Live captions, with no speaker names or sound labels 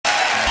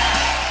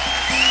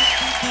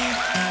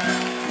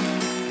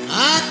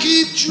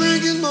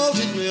drinking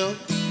malted milk,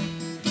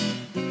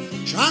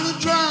 trying to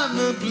drive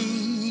my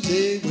blues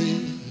away.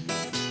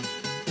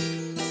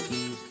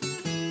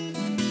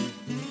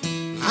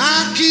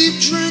 I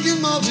keep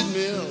drinking malted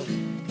milk,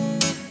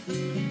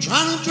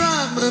 trying to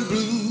drive my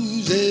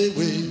blues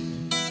away.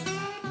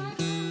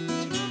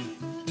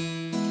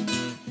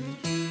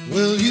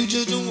 Well, you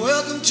just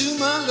welcome to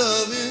my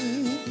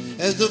loving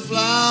as the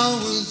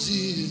flowers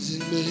is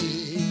in May.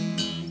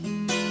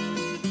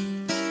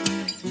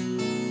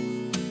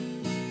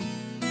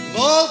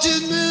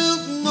 Malted milk,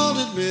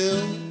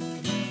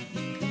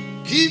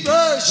 keep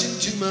rushing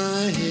to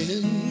my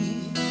head.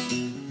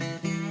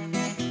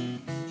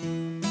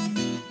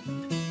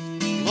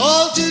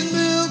 Malted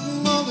milk,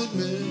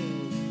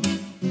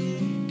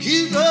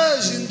 keep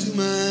rushing to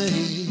my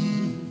head.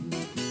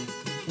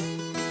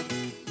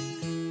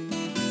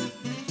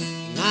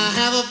 I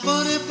have a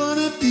funny,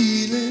 funny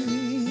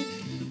feeling,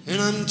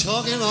 and I'm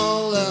talking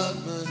all out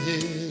my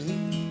head.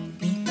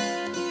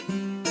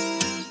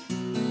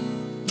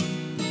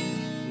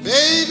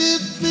 Baby,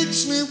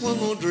 fix me one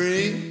more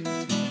drink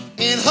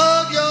and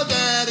hug your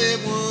daddy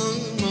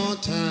one more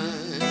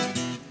time.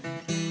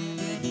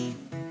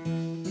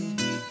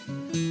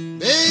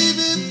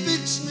 Baby,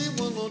 fix me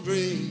one more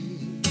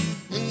drink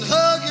and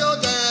hug your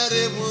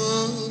daddy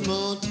one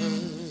more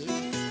time.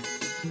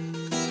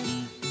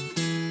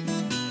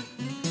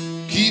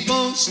 Keep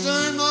on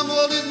stirring my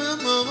malted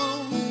milk,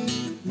 mama,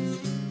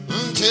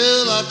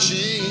 until I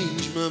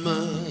change my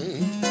mind.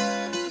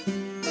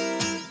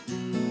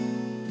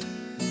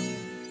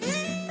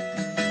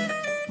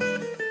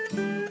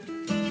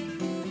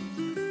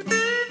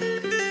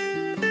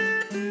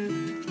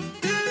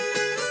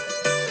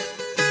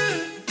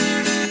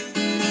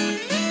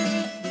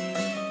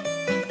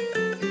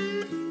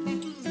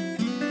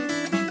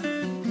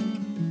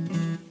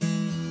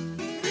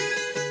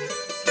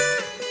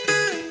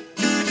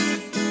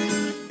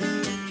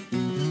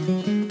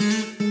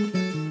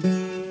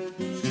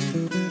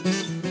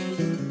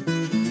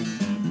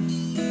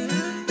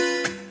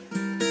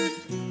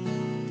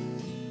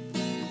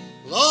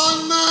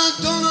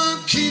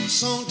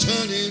 Keeps on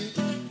turning,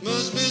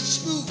 must be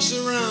spooks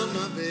around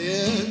my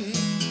bed.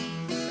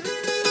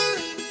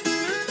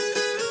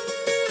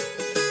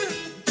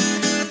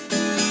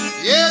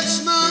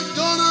 Yes, my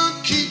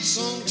donut keeps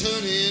on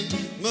turning,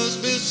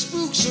 must be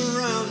spooks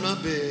around my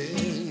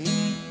bed.